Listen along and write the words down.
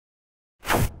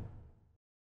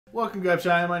Welcome,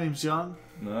 Grabshire. My name's John.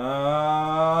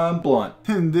 I'm Blunt.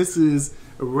 And this is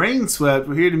Rainswept.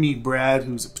 We're here to meet Brad,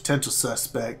 who's a potential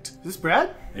suspect. Is this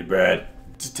Brad? Hey, Brad.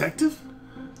 Detective?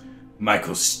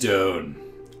 Michael Stone.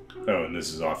 Oh, and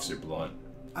this is Officer Blunt.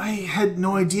 I had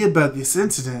no idea about this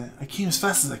incident. I came as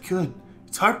fast as I could.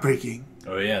 It's heartbreaking.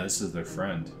 Oh, yeah, this is their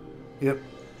friend. Yep.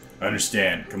 I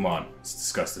understand. Come on, let's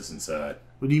discuss this inside.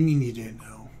 What do you mean you didn't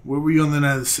know? Where were you on the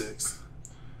night of the 6th?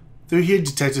 They're here,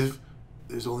 Detective.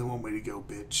 There's only one way to go,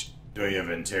 bitch. Do you have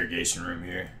an interrogation room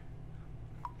here?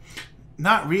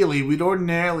 Not really. We'd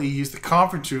ordinarily use the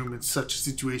conference room in such a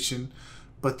situation,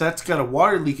 but that's got a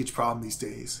water leakage problem these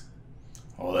days.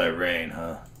 All that rain,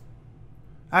 huh?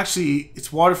 Actually,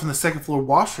 it's water from the second floor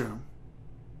washroom.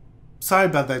 Sorry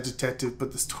about that, Detective,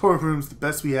 but the storeroom's the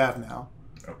best we have now.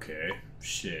 Okay,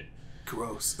 shit.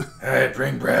 Gross. Alright,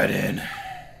 bring Brad in.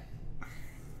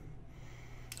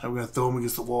 I'm gonna throw him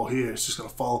against the wall here. It's just gonna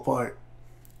fall apart.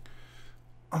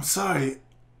 I'm sorry.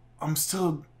 I'm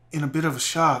still in a bit of a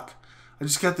shock. I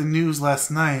just got the news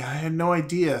last night. I had no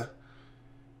idea.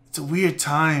 It's a weird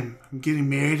time. I'm getting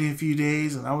married in a few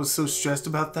days, and I was so stressed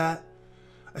about that.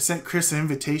 I sent Chris an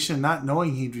invitation not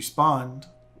knowing he'd respond.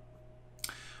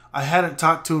 I hadn't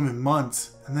talked to him in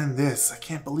months, and then this. I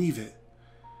can't believe it.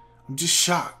 I'm just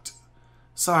shocked.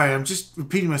 Sorry, I'm just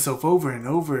repeating myself over and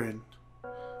over, and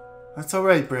that's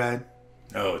alright, Brad.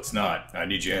 No, it's not. I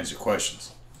need you to answer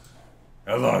questions.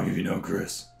 How long have you known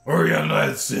Chris? Where were you on the night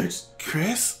of the 6th?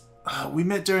 Chris? We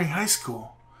met during high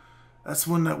school. That's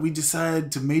when we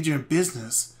decided to major in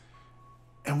business.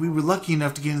 And we were lucky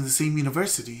enough to get into the same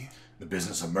university. The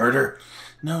business of murder?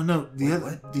 No, the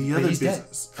other he's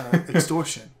business.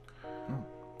 Extortion.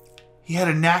 He had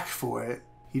a knack for it.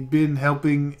 He'd been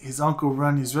helping his uncle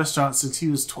run his restaurant since he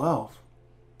was 12.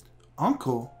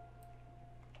 Uncle?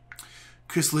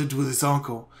 Chris lived with his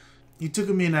uncle. He took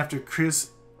him in after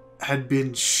Chris had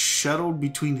been shuttled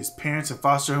between his parents and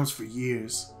foster homes for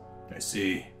years. I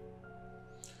see.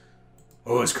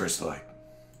 What was Chris like?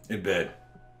 In bed.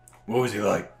 What was he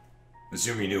like?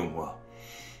 Assume you knew him well.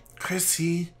 Chris,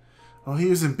 he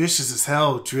was ambitious as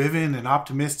hell, driven and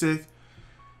optimistic.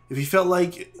 If he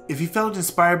felt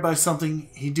inspired by something,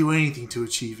 he'd do anything to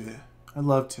achieve it. I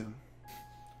loved him.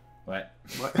 What?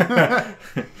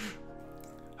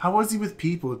 How was he with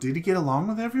people? Did he get along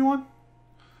with everyone?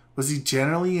 Was he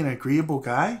generally an agreeable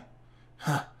guy?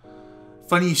 Huh.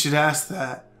 Funny you should ask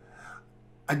that.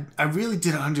 I really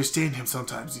didn't understand him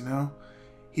sometimes, you know?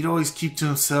 He'd always keep to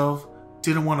himself,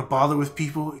 didn't want to bother with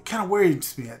people. It kind of worried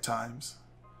me at times.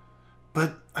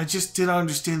 But I just didn't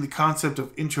understand the concept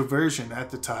of introversion at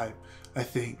the time, I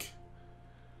think.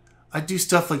 I'd do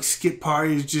stuff like skip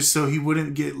parties just so he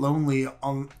wouldn't get lonely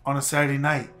on a Saturday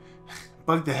night.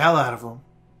 Bugged the hell out of him.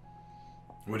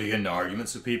 Would he get into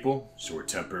arguments with people? Short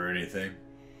temper or anything?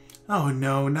 Oh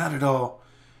no, not at all.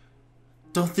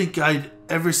 Don't think I'd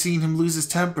ever seen him lose his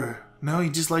temper. No, he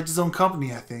just liked his own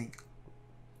company, I think.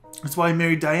 That's why he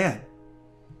married Diane.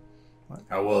 What?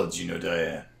 How well did you know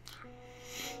Diane?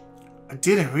 I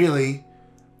didn't really.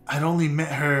 I'd only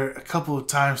met her a couple of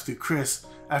times through Chris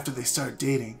after they started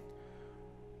dating.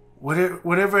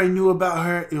 Whatever I knew about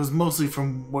her, it was mostly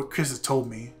from what Chris had told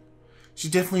me. She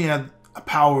definitely had a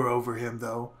power over him,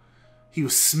 though. He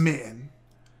was smitten.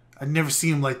 I'd never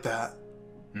seen him like that.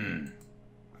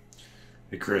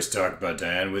 Did Chris talk about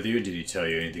Diane with you? Did he tell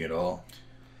you anything at all?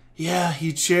 Yeah,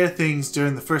 he'd share things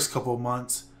during the first couple of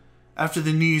months. After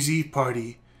the New Year's Eve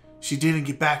party, she didn't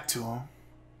get back to him.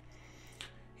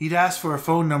 He'd asked for her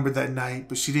phone number that night,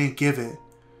 but she didn't give it.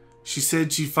 She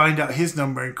said she'd find out his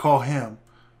number and call him.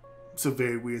 It's a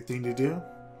very weird thing to do.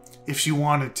 If she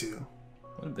wanted to.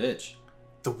 What a bitch.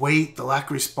 The wait, the lack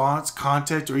of response,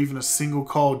 contact, or even a single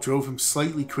call drove him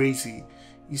slightly crazy.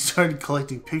 He started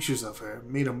collecting pictures of her.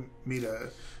 Made a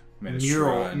mural.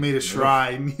 Made a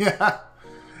shrine. Yeah.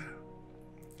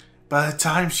 By the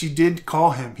time she did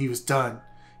call him, he was done.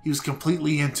 He was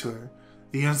completely into her.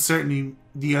 The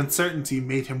uncertainty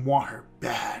made him want her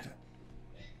bad.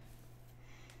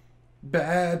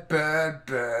 Bad.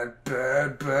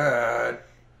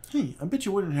 Hey, I bet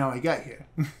you're wondering how I got here.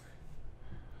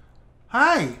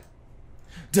 Hi.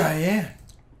 Diane.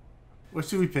 What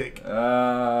should we pick?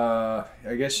 I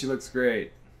guess she looks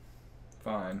great.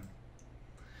 Fine.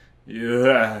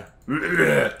 Yeah.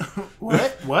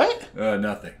 What?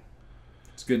 Nothing.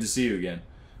 It's good to see you again.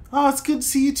 Oh, it's good to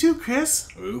see you too, Chris.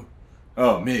 Who?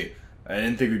 Oh, me. I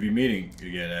didn't think we'd be meeting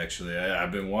again, actually.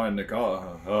 I've been wanting to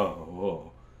call.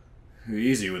 Oh.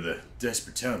 Easy with a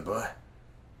desperate tone, bud.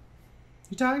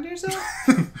 You talking to yourself?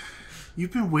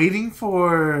 You've been waiting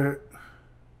for...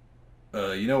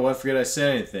 You know what? Forget I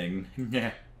said anything.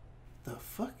 Yeah. The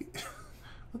fuck?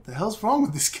 What the hell's wrong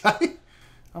with this guy?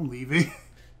 I'm leaving.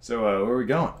 So, where are we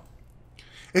going?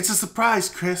 It's a surprise,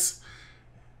 Chris.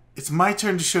 It's my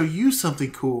turn to show you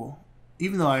something cool.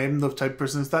 Even though I am the type of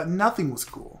person who thought nothing was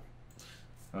cool.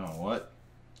 Oh, what?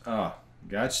 Oh,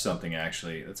 got you something,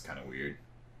 actually. That's kind of weird.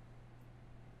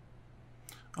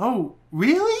 Oh,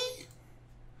 really?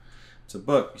 It's a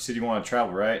book. You said you want to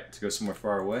travel, right? To go somewhere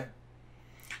far away?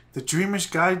 The Dreamer's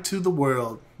Guide to the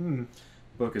World.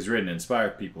 Book is written to inspire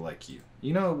people like you.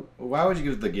 You know, why would you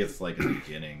give the gift, like, at the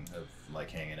beginning of,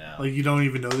 like, hanging out? Like, you don't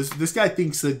even know this. This guy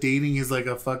thinks that dating is like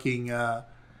a fucking anime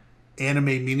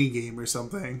minigame or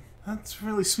something. That's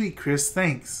really sweet, Chris.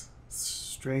 Thanks. It's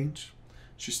strange.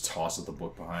 Just tosses the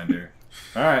book behind her.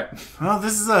 Alright. Well,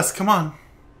 this is us. Come on.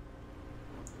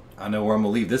 I know where I'm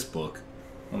gonna leave this book.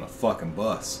 On the fucking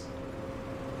bus.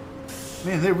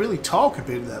 Man, they're really tall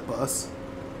compared to that bus.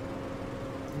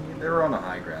 They're on a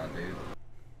high ground, dude.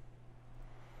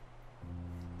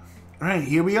 Alright,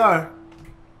 here we are.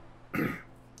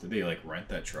 Did they like rent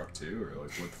that truck too, or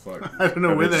like what the fuck? I don't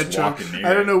know where that truck.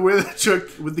 I don't know where that truck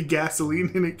with the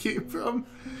gasoline in it came from.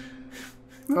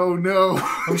 Oh no!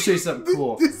 Let me show you something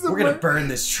cool. We're gonna burn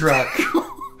this truck.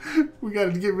 We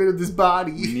gotta get rid of this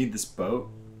body. We need this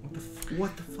boat.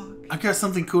 What the fuck? I got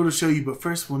something cool to show you, but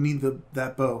first we'll need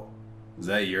that bow. Is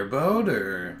that your boat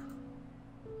or?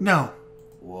 No.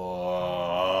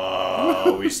 Whoa!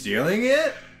 Are we stealing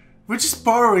it? We're just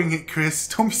borrowing it, Chris.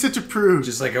 Don't be such a prude.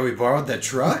 Just like how we borrowed that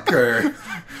truck, or?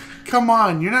 Come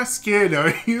on, you're not scared,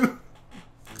 are you?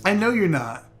 I know you're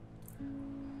not.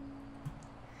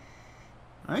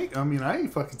 I mean, I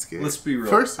ain't fucking scared. Let's be real.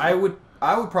 First, I would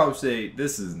probably say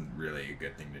this isn't really a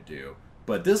good thing to do.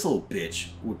 But this little bitch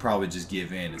would probably just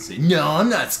give in and say, "No, I'm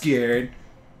not scared.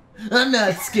 I'm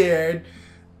not scared."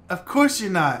 Of course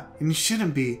you're not, and you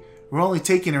shouldn't be. We're only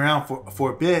taking her around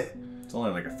for a bit. It's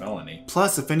only like a felony.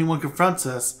 Plus, if anyone confronts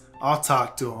us, I'll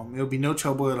talk to him. It'll be no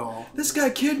trouble at all. This guy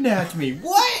kidnapped me.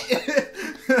 What?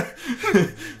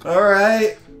 All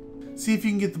right. See if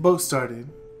you can get the boat started.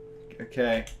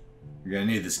 Okay. You're gonna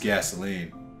need this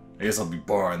gasoline. I guess I'll be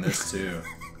borrowing this too.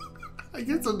 I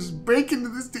guess I'll just break into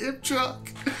this damn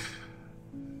truck.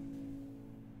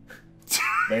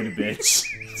 Later, bitch.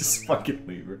 Just fucking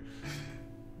leave her.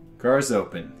 Car's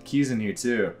open. Keys in here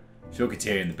too. Fuel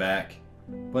container in the back.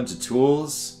 Bunch of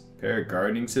tools. Pair of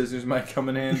gardening scissors might come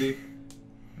in handy.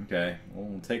 Okay, well,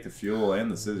 we'll take the fuel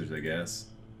and the scissors, I guess.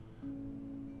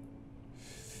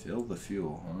 Fill the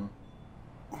fuel, huh?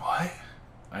 What?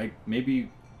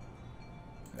 Maybe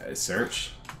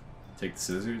search. Take the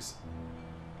scissors.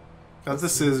 Got the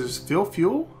scissors. Fill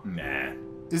fuel? Nah.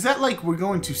 Is that like we're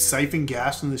going to siphon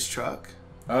gas from this truck?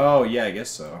 Oh yeah, I guess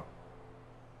so.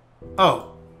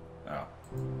 Oh. Oh.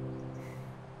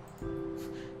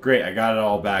 Great, I got it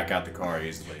all back out the car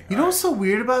easily. You know what's so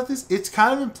weird about this? It's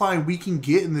kind of implying we can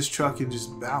get in this truck and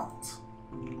just bounce.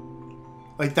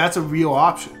 Like, that's a real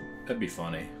option. That'd be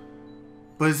funny.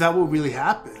 But is that what really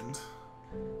happened?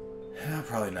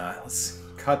 Probably not. Let's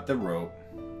cut the rope.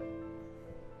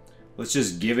 Let's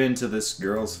just give in to this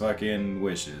girl's fucking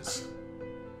wishes.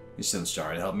 You should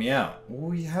try to help me out.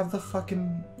 Well, we have the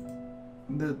fucking...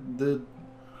 The...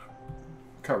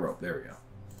 cut rope. There we go.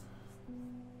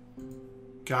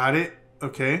 Got it.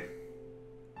 Okay.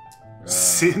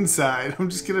 Sit inside. I'm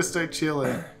just gonna start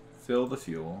chilling. Fill the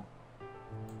fuel.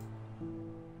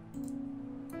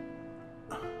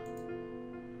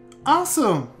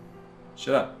 Awesome.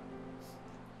 Shut up.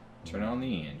 Turn on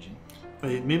the engine.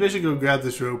 Wait, maybe I should go grab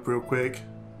this rope real quick.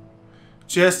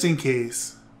 Just in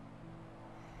case.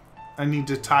 I need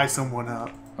to tie someone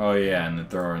up. Oh yeah, and then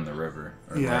throw her in the river.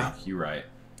 Or Yeah. lake. You're right.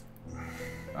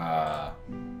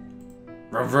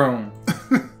 Vroom vroom.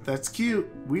 That's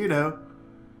cute. Weirdo.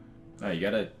 Oh, you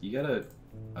gotta,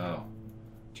 oh.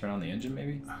 Turn on the engine,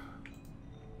 maybe?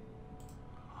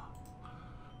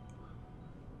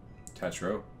 Touch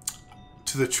rope.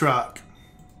 To the truck.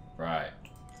 Right.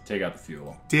 Take out the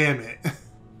fuel. Damn it.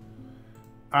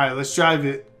 Alright, let's drive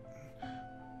it.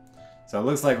 So it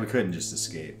looks like we couldn't just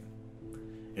escape.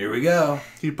 Here we go.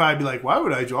 He'd probably be like, why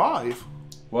would I drive?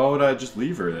 Why would I just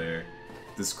leave her there?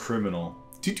 This criminal.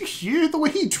 Did you hear the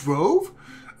way he drove?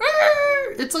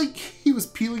 It's like he was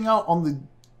peeling out on the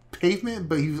pavement,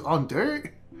 but he was on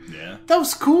dirt. Yeah. That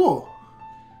was cool.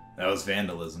 That was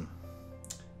vandalism.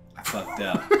 I fucked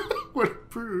up. What a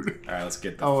prude. Alright, let's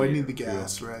get the Oh, I need the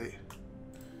gas, right.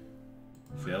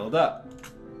 Filled up.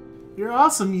 You're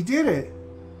awesome. You did it.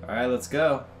 Alright, let's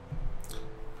go.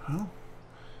 Oh.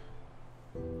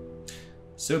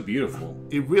 So beautiful.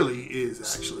 It really is,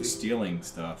 actually. Stealing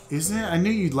stuff. Isn't it? I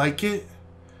knew you'd like it.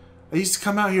 I used to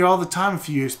come out here all the time a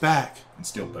few years back. And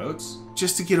steal boats?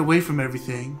 Just to get away from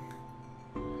everything.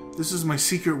 This is my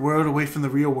secret world away from the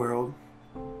real world.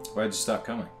 Why'd you stop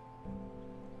coming?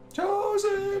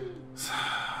 Chosen!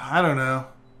 I don't know.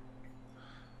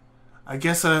 I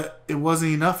guess it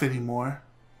wasn't enough anymore.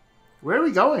 Where are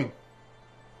we going?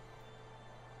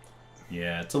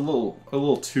 Yeah, it's a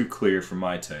little too clear for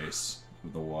my taste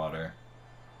with the water.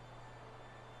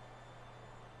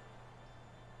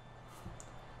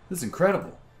 This is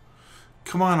incredible.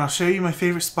 Come on, I'll show you my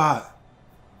favorite spot.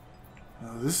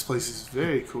 Oh, this place is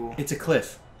very cool. It's a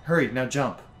cliff. Hurry, now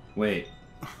jump. Wait.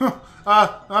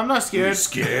 I'm not scared. You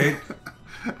scared?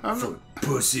 I'm not...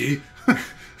 Pussy.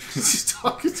 He's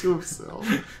talking to himself.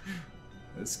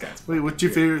 This guy's... Wait, what's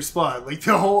your favorite spot? Like,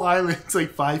 the whole island's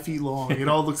like 5 feet long. It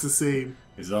all looks the same.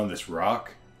 Is it on this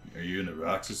rock? Are you in the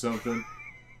rocks or something?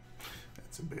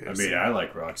 That's embarrassing. I mean, I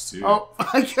like rocks too. Oh,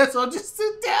 I guess I'll just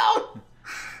sit down.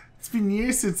 It's been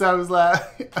years since I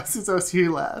was here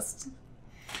last.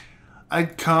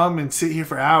 I'd come and sit here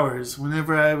for hours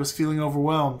whenever I was feeling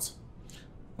overwhelmed.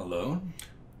 Alone?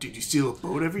 Did you steal a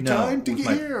boat every time to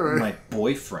get here? Or? My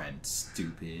boyfriend,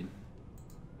 stupid.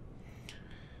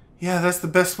 Yeah, that's the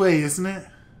best way, isn't it?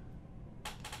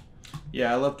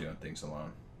 Yeah, I love doing things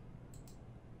alone.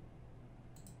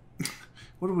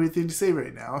 What a weird thing to say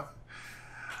right now.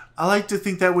 I like to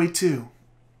think that way too.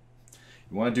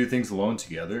 You want to do things alone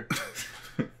together?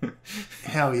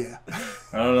 Hell yeah.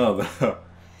 I don't know, though.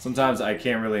 Sometimes I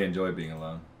can't really enjoy being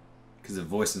alone. Because the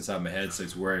voice inside my head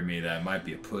starts worrying me that I might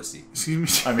be a pussy.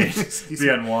 Excuse me. I mean, be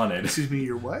unwanted. Excuse me,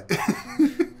 you're what?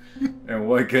 And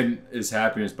what good is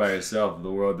happiness by yourself if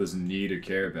the world doesn't need or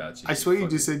care about you? I swear you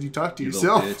just said you talk to you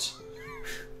yourself. Little bitch.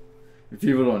 If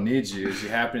people don't need you, is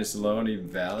your happiness alone even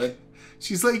valid?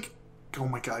 She's like, oh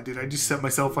my god, did I just set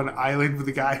myself on an island with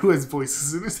a guy who has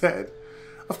voices in his head?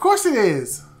 Of course it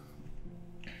is.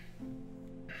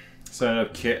 So I end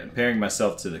up comparing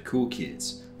myself to the cool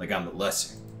kids, like I'm the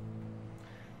lesser.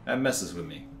 That messes with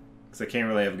me, because I can't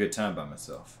really have a good time by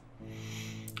myself.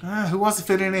 Who wants to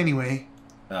fit in anyway?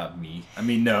 Me. I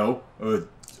mean, no.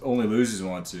 Only losers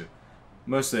want to.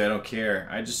 Mostly I don't care.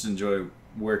 I just enjoy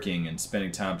working and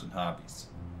spending time on hobbies.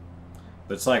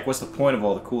 But it's like, what's the point of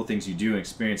all the cool things you do and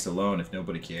experience alone if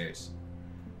nobody cares?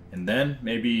 And then,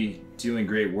 maybe doing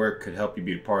great work could help you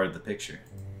be a part of the picture.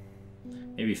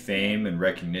 Maybe fame and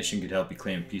recognition could help you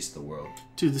claim a piece of the world.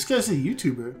 Dude, this guy's a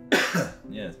YouTuber.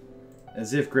 Yeah.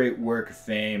 As if great work or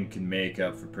fame can make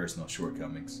up for personal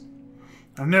shortcomings.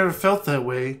 I've never felt that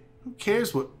way. Who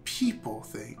cares what people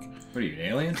think? What are you, an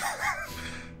alien?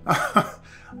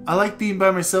 I like being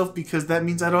by myself because that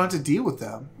means I don't have to deal with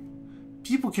them.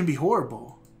 People can be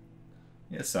horrible.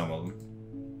 Yeah, some of them.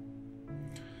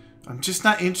 I'm just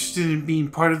not interested in being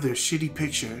part of their shitty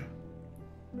picture.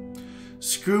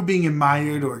 Screw being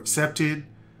admired or accepted.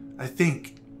 I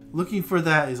think looking for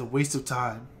that is a waste of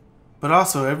time. But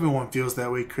also, everyone feels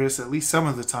that way, Chris, at least some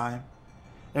of the time.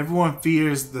 Everyone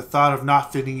fears the thought of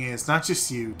not fitting in. It's not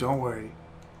just you, don't worry.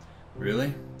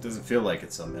 Really? Doesn't feel like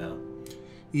it somehow.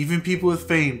 Even people with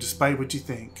fame, despite what you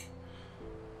think.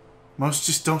 Most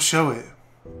just don't show it.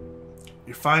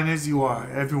 You're fine as you are,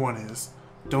 everyone is.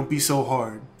 Don't be so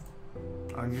hard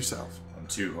on yourself. I'm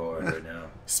too hard right now.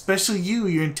 Especially you,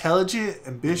 you're intelligent,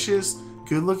 ambitious,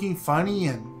 good looking, funny,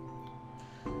 and...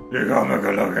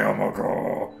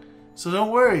 So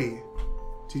don't worry.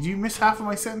 Did you miss half of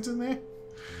my sentence in there?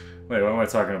 Wait, why am I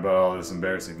talking about all this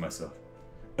embarrassing myself?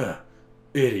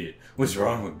 Idiot. What's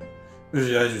wrong with me?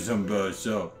 I do something about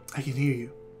myself. I can hear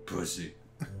you. Pussy.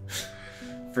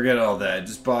 Forget all that. It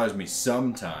just bothers me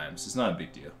sometimes. It's not a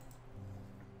big deal.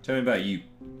 Tell me about you.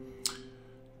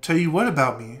 Tell you what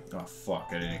about me? Oh, fuck.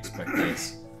 I didn't expect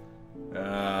this.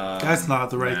 That's not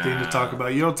the right thing to talk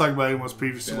about. You don't talk about anyone's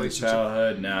previous relationship.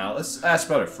 Childhood. Nah, let's ask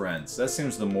about our friends. That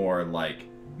seems the more, like,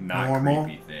 not normal,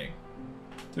 creepy thing.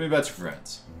 Tell me about your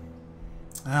friends.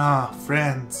 Ah,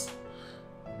 friends.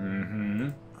 Mm-hmm.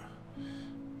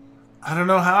 I don't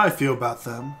know how I feel about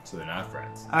them. So they're not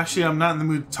friends. Actually, I'm not in the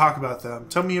mood to talk about them.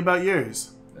 Tell me about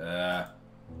yours. I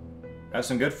have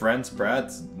some good friends.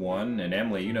 Brad's one, and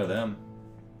Emily, you know them.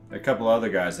 A couple other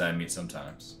guys that I meet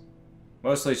sometimes.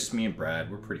 Mostly it's just me and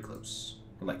Brad. We're pretty close.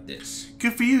 We're like this.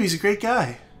 Good for you. He's a great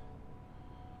guy.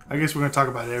 I guess we're going to talk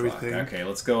about everything. Fuck. Okay,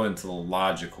 let's go into the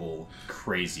logical,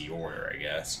 crazy order, I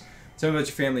guess. Tell me about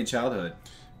your family and childhood.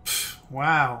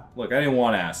 Wow. Look, I didn't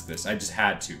want to ask this. I just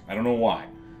had to. I don't know why.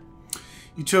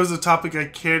 You chose the topic I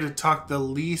care to talk the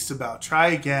least about. Try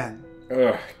again.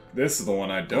 Ugh, this is the one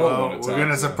I don't want to talk about. We're going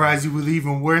to surprise you with an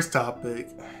even worse topic.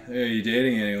 Hey, are you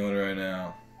dating anyone right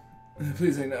now?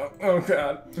 Please say no. Oh,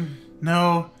 God.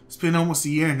 No, it's been almost a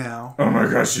year now. Oh my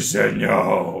gosh, you said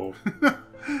no.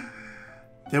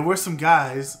 There were some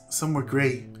guys. Some were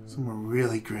great. Some were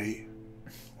really great.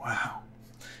 Wow.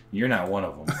 You're not one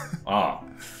of them. Oh,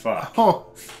 fuck.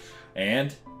 Oh.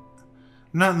 And?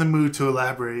 I'm not in the mood to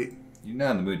elaborate. You're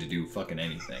not in the mood to do fucking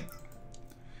anything.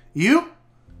 You?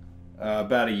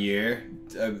 About a year.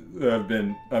 I've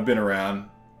been around.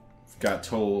 Got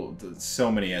told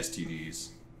so many STDs.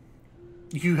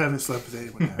 You haven't slept with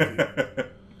anyone, have you?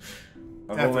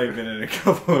 I've only been in a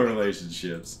couple of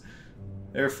relationships.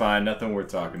 They're fine, nothing worth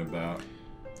talking about.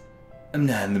 I'm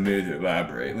not in the mood to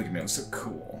elaborate. Look at me, I'm so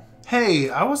cool. Hey,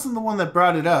 I wasn't the one that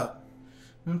brought it up.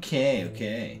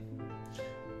 Okay.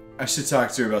 I should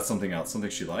talk to her about something else, something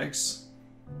she likes.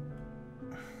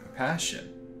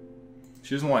 Passion.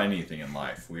 She doesn't want anything in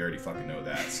life. We already fucking know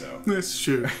that, so. That's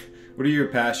true. What are your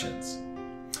passions?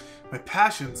 My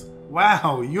passions?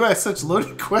 Wow, you asked such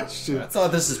loaded questions. I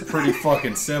thought this is pretty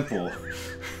fucking simple.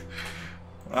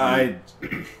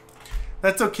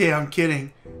 That's okay, I'm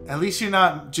kidding. At least you're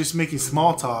not just making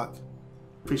small talk.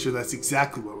 Pretty sure that's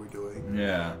exactly what we're doing.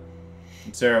 Yeah.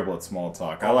 I'm terrible at small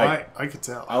talk. I could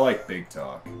tell. I like big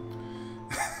talk.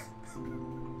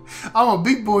 I'm a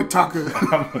big boy talker.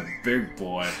 I'm a big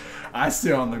boy. I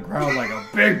sit on the ground like a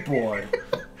big boy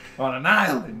on an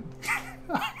island.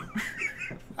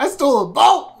 I stole a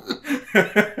boat.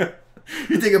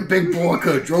 You think a big boy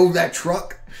could have drove that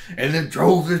truck and then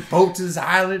drove his boat to this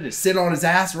island and sit on his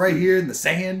ass right here in the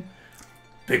sand?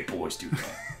 Big boys do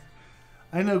that.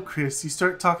 I know, Chris. You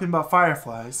start talking about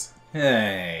fireflies.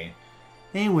 Hey.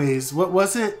 Anyways, what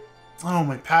was it? Oh,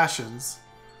 my passions.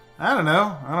 I don't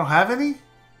know. I don't have any.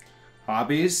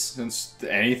 Hobbies?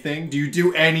 Anything? Do you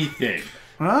do anything?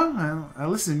 Well, I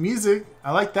listen to music.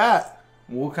 I like that.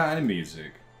 What kind of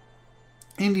music?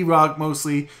 Indie rock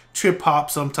mostly. Trip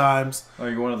hop sometimes. Oh,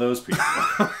 you're one of those people.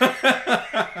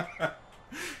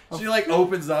 She like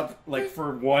opens up like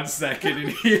for 1 second and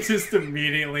he just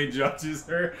immediately judges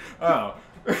her. Oh.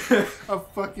 Of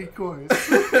fucking course.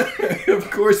 Of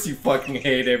course you fucking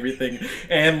hate everything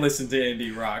and listen to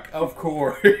indie rock. Of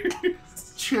course.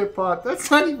 Trip hop. That's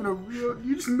not even a real...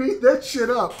 You just made that shit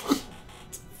up.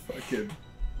 Fucking...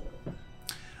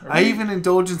 I even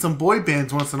indulge in some boy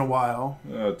bands once in a while.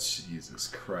 Oh, Jesus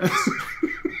Christ.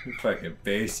 You're fucking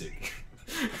basic.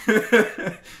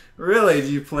 Really? Do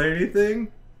you play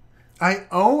anything? I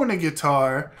own a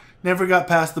guitar. Never got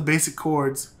past the basic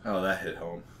chords. Oh, that hit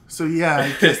home. So yeah,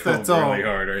 I guess that's all. Really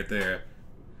hard right there.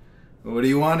 What do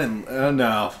you want? Oh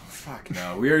no. Fuck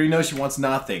no. We already know she wants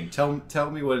nothing.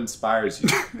 Tell me what inspires you.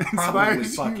 Probably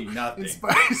fucking nothing.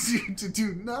 Inspires you to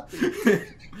do nothing.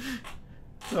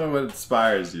 Tell me what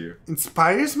inspires you.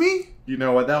 Inspires me? You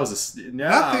know what? That was a... No.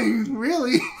 Nothing,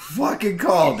 really. Fucking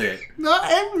called it. Not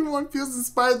everyone feels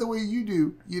inspired the way you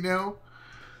do, you know?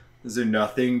 Is there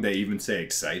nothing that even say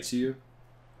excites you?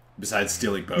 Besides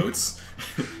stealing boats?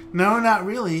 No, not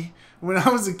really. When I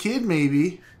was a kid,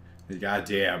 maybe.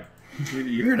 Goddamn.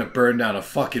 You're gonna burn down a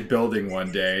fucking building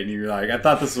one day and you're like, I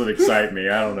thought this would excite me.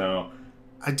 I don't know.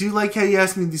 I do like how you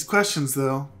ask me these questions,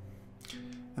 though.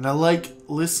 And I like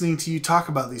listening to you talk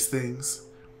about these things.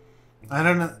 I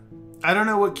don't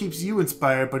know what keeps you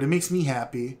inspired, but it makes me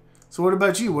happy. So what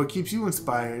about you? What keeps you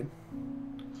inspired?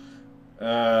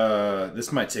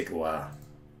 This might take a while.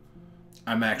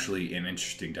 I'm actually an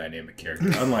interesting dynamic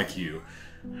character, unlike you.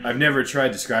 I've never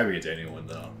tried describing it to anyone,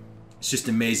 though. It's just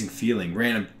an amazing feeling.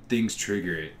 Random things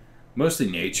trigger it.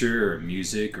 Mostly nature, or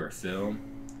music, or film.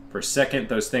 For a second,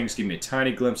 those things give me a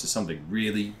tiny glimpse of something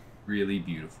really, really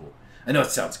beautiful. I know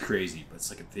it sounds crazy, but it's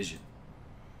like a vision.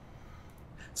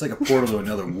 It's like a portal to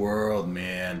another world,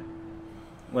 man.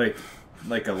 Like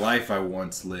a life I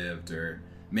once lived, or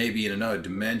maybe in another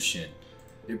dimension.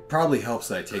 It probably helps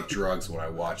that I take drugs when I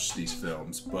watch these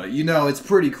films, but you know, it's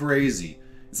pretty crazy.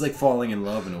 It's like falling in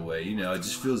love in a way, you know, it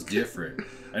just feels different.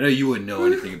 I know you wouldn't know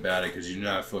anything about it because you're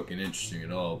not fucking interesting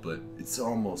at all, but it's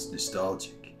almost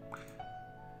nostalgic.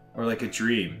 Or like a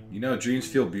dream. You know, dreams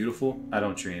feel beautiful? I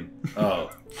don't dream.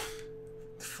 Oh.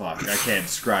 Fuck, I can't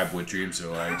describe what dreams are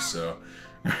like, so...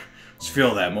 just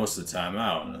feel that most of the time,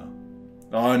 I don't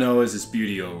know. All I know is this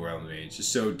beauty around me. It's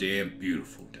just so damn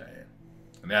beautiful, Diane.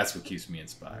 And that's what keeps me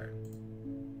inspired.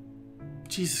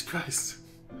 Jesus Christ.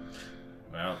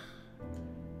 Well,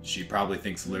 she probably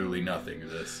thinks literally nothing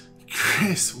of this.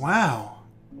 Chris, wow.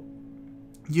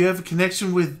 You have a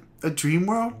connection with a dream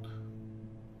world?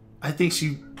 I think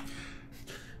she...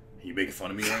 Are you making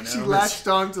fun of me right now? She latched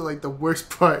on to like the worst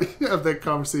part of that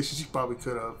conversation she probably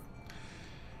could have.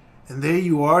 And there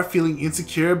you are, feeling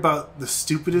insecure about the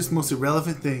stupidest, most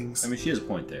irrelevant things. I mean, she has a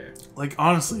point there. Like,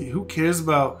 honestly, who cares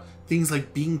about things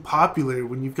like being popular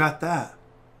when you've got that?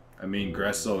 I mean,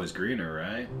 grass is always greener,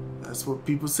 right? That's what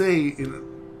people say.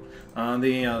 On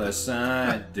the other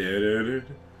side.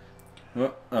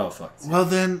 Oh, fuck. Well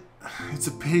then, it's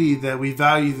a pity that we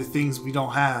value the things we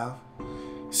don't have.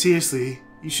 Seriously,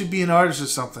 you should be an artist or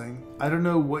something. I don't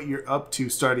know what you're up to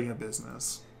starting a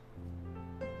business.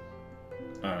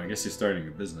 Oh, I guess you're starting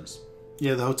a business.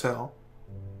 Yeah, the hotel.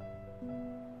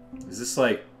 Is this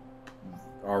like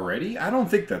already? I don't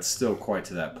think that's still quite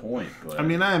to that point. But I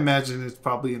mean, I imagine it's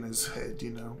probably in his head, you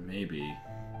know. maybe.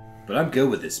 But I'm good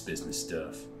with this business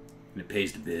stuff. And it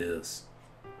pays the bills.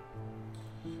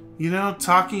 You know,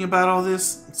 talking about all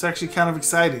this, it's actually kind of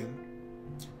exciting.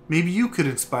 Maybe you could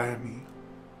inspire me.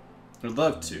 I'd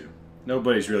love to.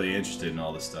 Nobody's really interested in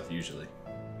all this stuff usually.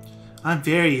 I'm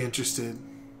very interested.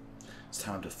 It's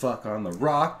time to fuck on the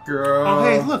rock, girl. Oh,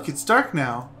 hey, look, it's dark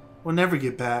now. We'll never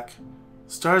get back.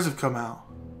 Stars have come out.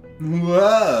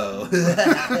 Whoa.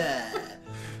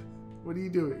 What are you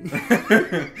doing?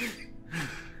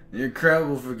 You're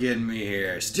incredible for getting me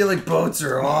here. Stealing boats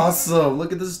are awesome.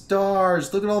 Look at the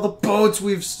stars. Look at all the boats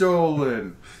we've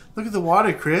stolen. Look at the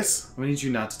water, Chris. I need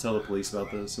you not to tell the police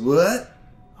about this. What?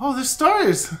 Oh, there's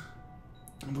stars.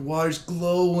 The water's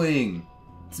glowing.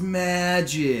 It's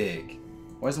magic.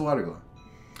 Why is the water glowing?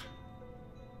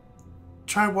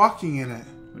 Try walking in it.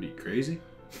 What are you, crazy?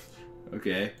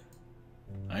 Okay.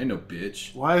 I ain't no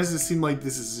bitch. Why does it seem like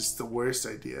this is just the worst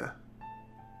idea?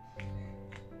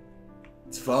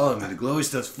 It's following me. The glowy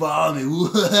stuff's following me.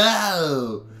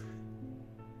 Whoa!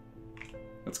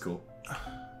 That's cool. I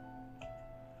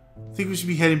think we should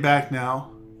be heading back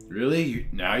now. Really?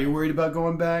 Now you're worried about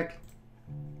going back?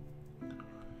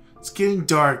 It's getting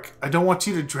dark. I don't want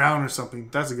you to drown or something.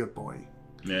 That's a good boy.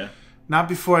 Yeah. Not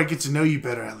before I get to know you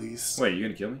better, at least. Wait, you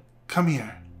gonna kill me? Come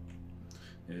here.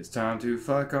 It's time to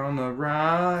fuck on the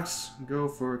rocks. Go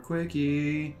for a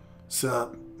quickie.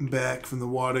 Sup? I'm back from the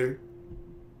water.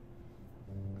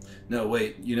 No,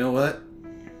 wait. You know what?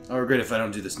 I'll regret if I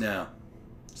don't do this now.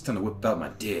 It's time to whip out my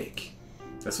dick.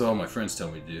 That's what all my friends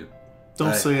tell me to do.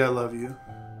 Don't say I love you.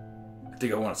 I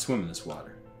think I want to swim in this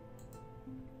water.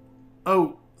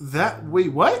 Oh, that...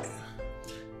 Wait, what?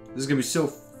 This is gonna be so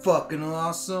fucking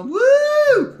awesome.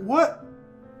 Woo! What?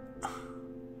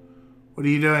 What are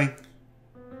you doing?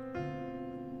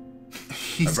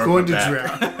 He's going to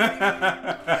drown.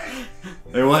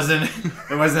 It wasn't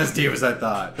as deep as I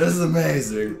thought. This is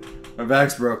amazing. My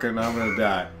back's broken. I'm gonna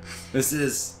die. This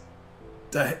is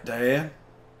Diane.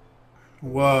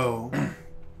 Whoa.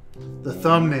 The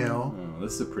thumbnail. Oh,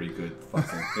 this is a pretty good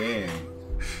fucking thing.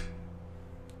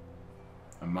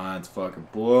 My mind's fucking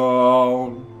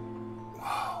blown.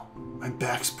 Wow. My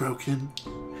back's broken.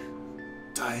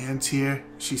 Diane's here.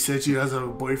 She said she doesn't have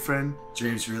a boyfriend.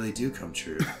 Dreams really do come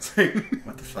true. It's like,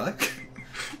 what the fuck?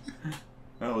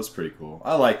 That was pretty cool.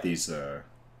 I like these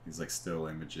like still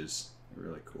images. They're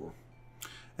really cool.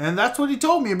 And that's what he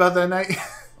told me about that night.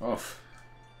 Oh,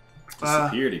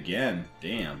 disappeared again.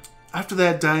 Damn. After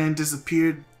that, Diane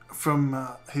disappeared from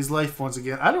his life once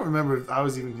again. I don't remember if I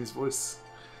was even his voice.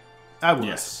 I was.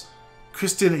 Yes.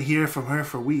 Chris didn't hear from her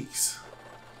for weeks.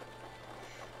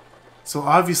 So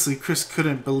obviously Chris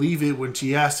couldn't believe it when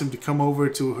she asked him to come over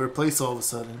to her place all of a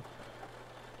sudden.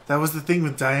 That was the thing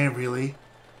with Diane, really.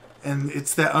 And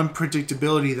it's that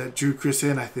unpredictability that drew Chris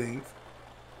in, I think.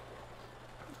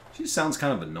 She sounds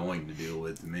kind of annoying to deal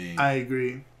with to me. I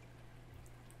agree.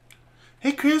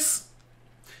 Hey, Chris.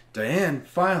 Diane,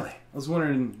 finally. I was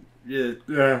wondering,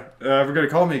 ever gonna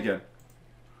call me again?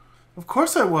 Of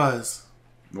course I was.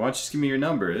 Why don't you just give me your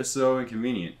number? It's so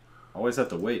inconvenient. Always have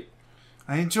to wait.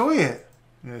 I enjoy it.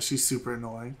 Yeah, she's super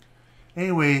annoying.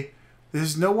 Anyway,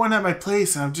 there's no one at my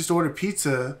place and I've just ordered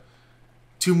pizza.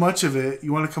 Too much of it.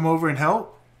 You want to come over and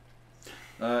help?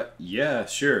 Yeah,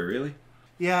 sure, really?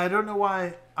 Yeah, I don't know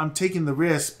why I'm taking the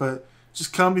risk, but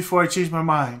just come before I change my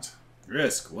mind.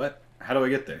 Risk? What? How do I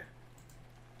get there?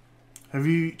 Have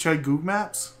you tried Google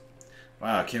Maps?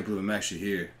 Wow, I can't believe I'm actually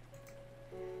here.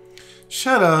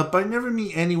 Shut up. I never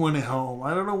meet anyone at home.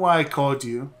 I don't know why I called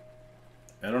you.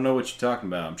 I don't know what you're talking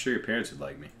about. I'm sure your parents would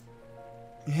like me.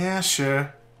 Yeah,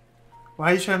 sure.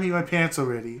 Why are you trying to meet my parents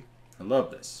already? I love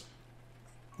this.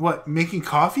 What, making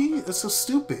coffee? That's so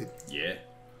stupid. Yeah.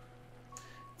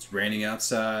 It's raining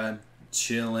outside. We're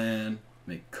chilling.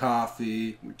 Make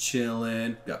coffee. We're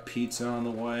chilling. Got pizza on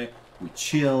the way. We're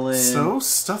chilling. So?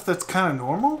 Stuff that's kind of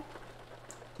normal?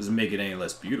 Doesn't make it any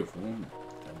less beautiful.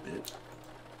 A bit.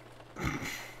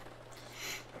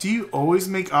 Do you always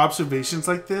make observations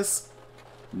like this?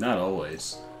 Not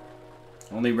always.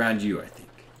 Only around you, I think.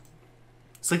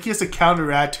 It's like he has to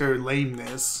counteract her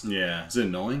lameness. Yeah. Is it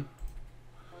annoying?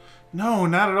 No,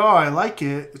 not at all. I like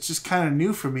it. It's just kind of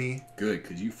new for me. Good,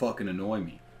 because you fucking annoy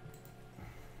me.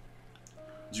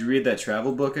 Did you read that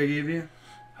travel book I gave you?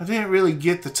 I didn't really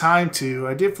get the time to.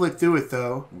 I did flick through it,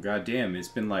 though. Well, goddamn, it's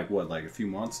been like, what, like a few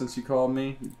months since you called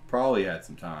me? You probably had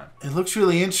some time. It looks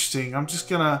really interesting. I'm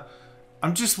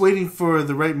just waiting for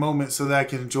the right moment so that I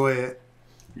can enjoy it.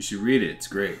 You should read it. It's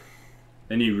great.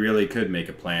 Then you really could make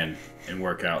a plan and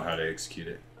work out how to execute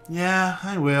it. Yeah,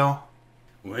 I will.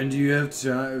 When do you have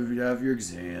time to have your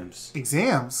exams?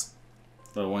 Exams?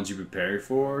 The ones you prepare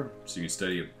for, so you can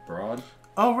study abroad?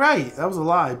 Oh, right. That was a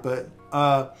lie, but,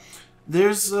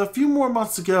 there's a few more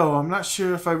months to go. I'm not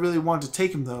sure if I really want to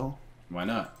take them, though. Why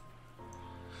not?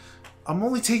 I'm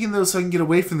only taking those so I can get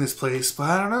away from this place, but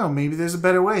I don't know. Maybe there's a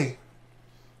better way.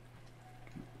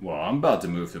 Well, I'm about to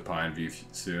move to Pineview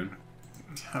soon.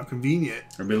 How convenient.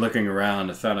 I've been looking around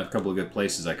and found a couple of good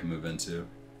places I can move into.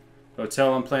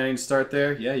 Hotel I'm planning to start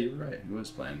there? Yeah, you were right. I was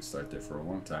planning to start there for a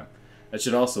long time. That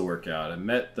should also work out. I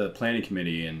met the planning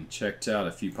committee and checked out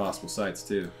a few possible sites,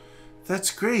 too.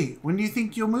 That's great. When do you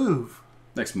think you'll move?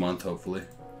 Next month, hopefully.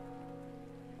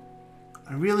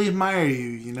 I really admire you,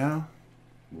 you know?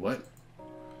 What?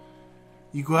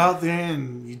 You go out there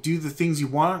and you do the things you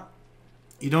want.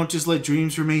 You don't just let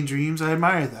dreams remain dreams. I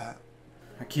admire that.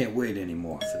 I can't wait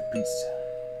anymore for the pizza.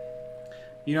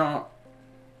 You know,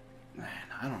 man,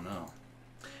 I don't know.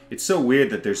 It's so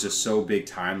weird that there's just so big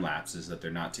time lapses that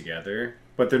they're not together.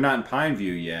 But they're not in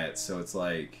Pineview yet, so it's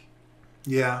like...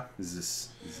 Yeah. Is this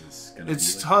gonna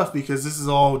It's be like tough because this is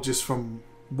all just from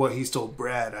what he's told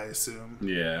Brad, I assume.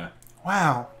 Yeah.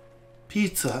 Wow.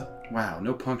 Pizza. Wow,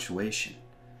 no punctuation.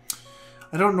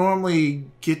 I don't normally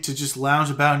get to just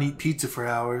lounge about and eat pizza for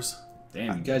hours.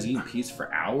 Damn, you guys eating pizza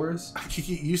for hours? I could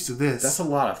get used to this. That's a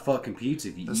lot of fucking pizza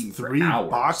if you That's eat for 3 hours.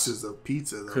 boxes of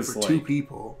pizza, though, for like, 2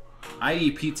 people. I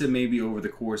eat pizza maybe over the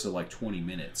course of like 20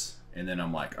 minutes. And then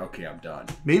I'm like, okay, I'm done.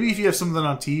 Maybe if you have something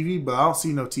on TV, but I don't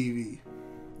see no TV.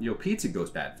 Yo, pizza goes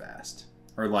bad fast.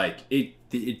 Or like,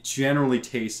 it generally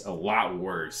tastes a lot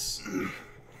worse.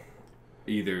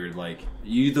 Either like,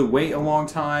 you either wait a long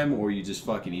time or you just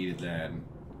fucking eat it then.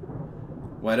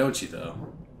 Why don't you though?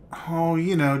 Oh,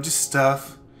 you know, just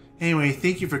stuff. Anyway,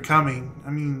 thank you for coming.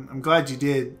 I mean, I'm glad you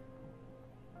did.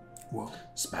 Whoa.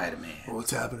 Spider-Man.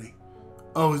 What's happening?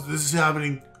 Oh, this is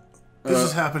happening. This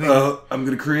is happening. I'm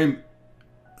gonna cream.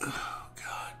 Oh,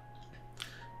 God.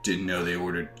 Didn't know they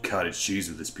ordered cottage cheese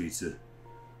with this pizza.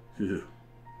 Ew.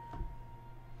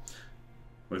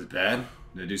 Was it bad?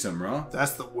 Did I do something wrong?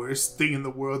 That's the worst thing in the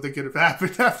world that could have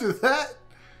happened after that.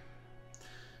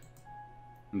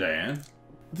 Diane?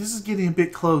 This is getting a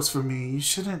bit close for me. You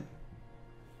shouldn't...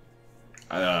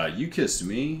 You kissed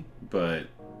me, but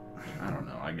I don't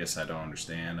know. I guess I don't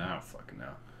understand. I don't fucking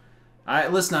know.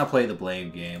 Let's not play the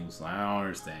blame games. I don't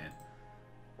understand.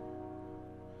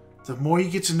 The more you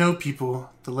get to know people,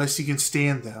 the less you can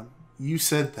stand them. You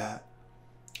said that.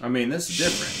 I mean, this is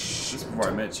different. This is before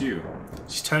I met you.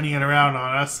 She's turning it around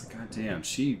on us. Goddamn,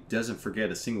 she doesn't forget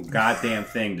a single goddamn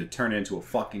thing to turn it into a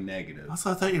fucking negative.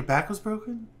 Also, I thought your back was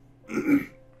broken?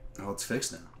 Oh, it's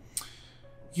fixed now.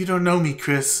 You don't know me,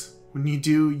 Chris. When you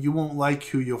do, you won't like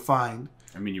who you'll find.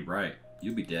 I mean, you're right.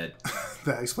 You'll be dead.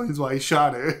 That explains why he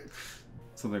shot her.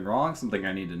 Something wrong? Something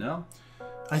I need to know?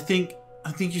 I think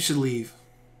you should leave.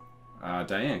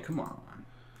 Diane, come on.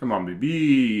 Come on,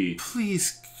 baby.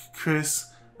 Please, Chris.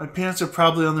 My parents are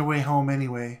probably on their way home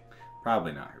anyway.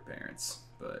 Probably not her parents,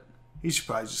 but... You should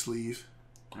probably just leave.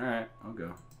 Alright, I'll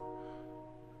go.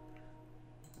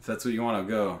 If that's what you want, I'll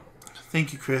go.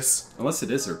 Thank you, Chris. Unless it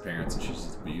is her parents and she's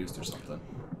just abused or something.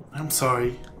 I'm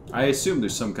sorry. I assume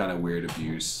there's some kind of weird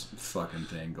abuse fucking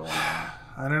thing going on.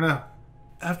 I don't know.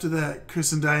 After that,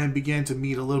 Chris and Diane began to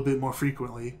meet a little bit more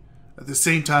frequently. At the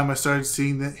same time, I started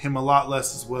seeing him a lot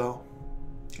less as well.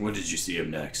 When did you see him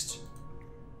next?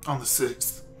 On the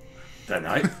 6th. That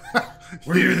night?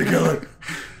 Were you the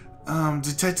killer?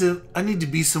 Detective, I need to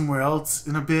be somewhere else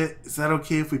in a bit. Is it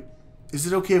okay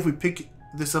if we pick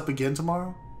this up again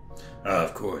tomorrow?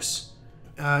 Of course.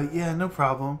 Yeah, no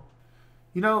problem.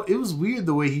 You know, it was weird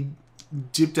the way he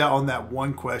dipped out on that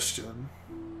one question.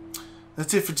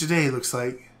 That's it for today, looks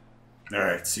like.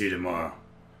 Alright, see you tomorrow.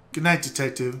 Good night,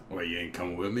 Detective. Well, you ain't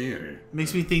coming with me, or?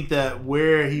 Makes me think that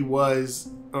where he was,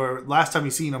 or last time he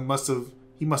seen him,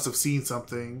 he must have seen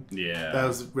something. Yeah. That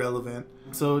was relevant.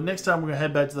 So next time we're going to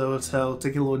head back to the hotel,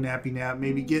 take a little nappy nap,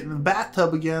 maybe get in the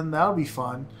bathtub again. That'll be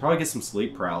fun. Probably get some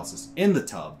sleep paralysis in the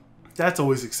tub. That's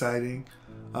always exciting.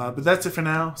 But that's it for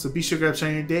now. So be sure to grab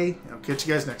shine your day. And I'll catch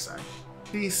you guys next time.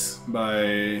 Peace.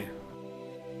 Bye.